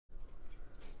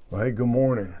Well, hey, good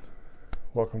morning.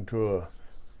 Welcome to a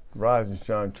Rise and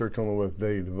Shine Church on the West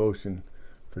Daily Devotion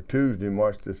for Tuesday,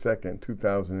 March the 2nd,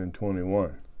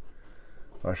 2021.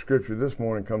 Our scripture this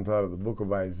morning comes out of the book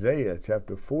of Isaiah,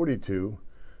 chapter 42,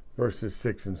 verses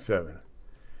 6 and 7.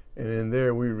 And in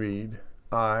there we read,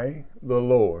 I, the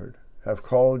Lord, have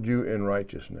called you in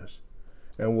righteousness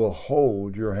and will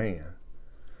hold your hand.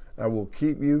 I will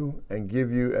keep you and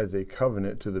give you as a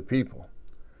covenant to the people,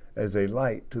 as a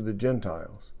light to the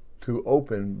Gentiles, to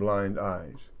open blind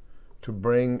eyes, to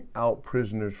bring out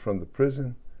prisoners from the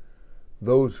prison,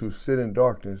 those who sit in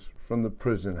darkness from the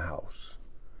prison house.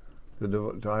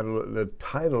 The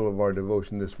title of our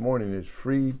devotion this morning is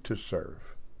Freed to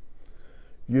Serve.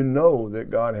 You know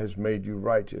that God has made you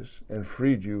righteous and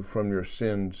freed you from your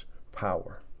sin's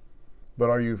power. But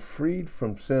are you freed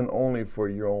from sin only for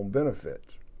your own benefit?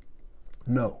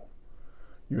 No.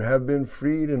 You have been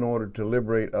freed in order to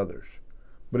liberate others.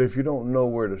 But if you don't know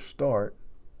where to start,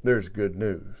 there's good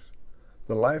news.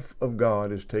 The life of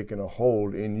God is taking a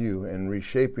hold in you and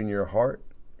reshaping your heart,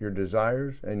 your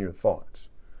desires, and your thoughts.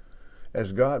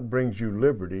 As God brings you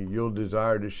liberty, you'll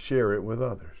desire to share it with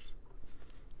others.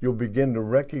 You'll begin to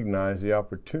recognize the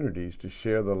opportunities to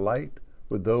share the light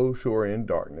with those who are in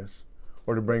darkness,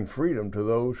 or to bring freedom to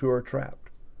those who are trapped.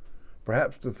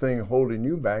 Perhaps the thing holding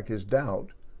you back is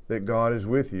doubt that God is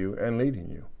with you and leading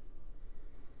you.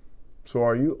 So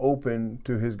are you open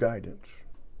to his guidance?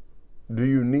 Do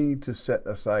you need to set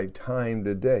aside time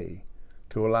today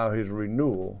to allow his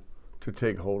renewal to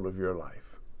take hold of your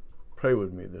life? Pray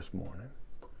with me this morning.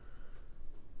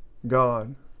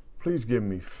 God, please give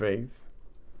me faith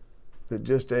that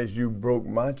just as you broke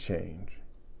my chains,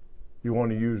 you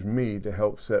want to use me to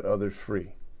help set others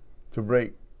free, to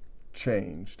break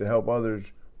chains, to help others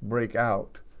break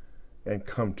out and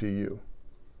come to you.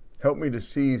 Help me to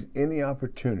seize any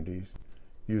opportunities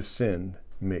you send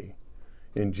me.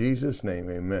 In Jesus' name,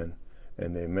 amen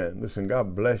and amen. Listen,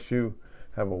 God bless you.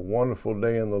 Have a wonderful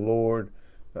day in the Lord.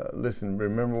 Listen,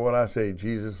 remember what I say.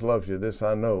 Jesus loves you. This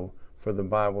I know, for the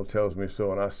Bible tells me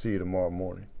so, and I'll see you tomorrow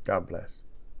morning. God bless.